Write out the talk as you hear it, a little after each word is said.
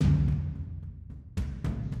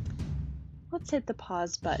let's hit the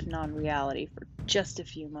pause button on reality for just a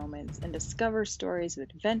few moments and discover stories of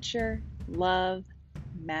adventure, love,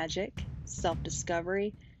 magic, self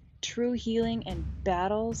discovery, true healing, and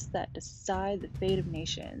battles that decide the fate of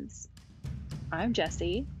nations. I'm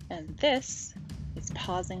Jessie, and this is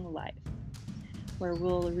Pausing Life, where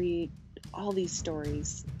we'll read all these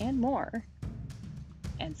stories and more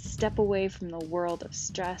and step away from the world of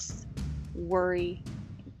stress, worry,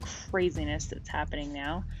 and craziness that's happening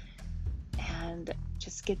now and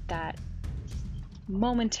just get that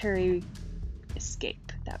momentary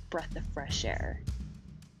escape, that breath of fresh air.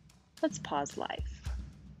 Let's pause life.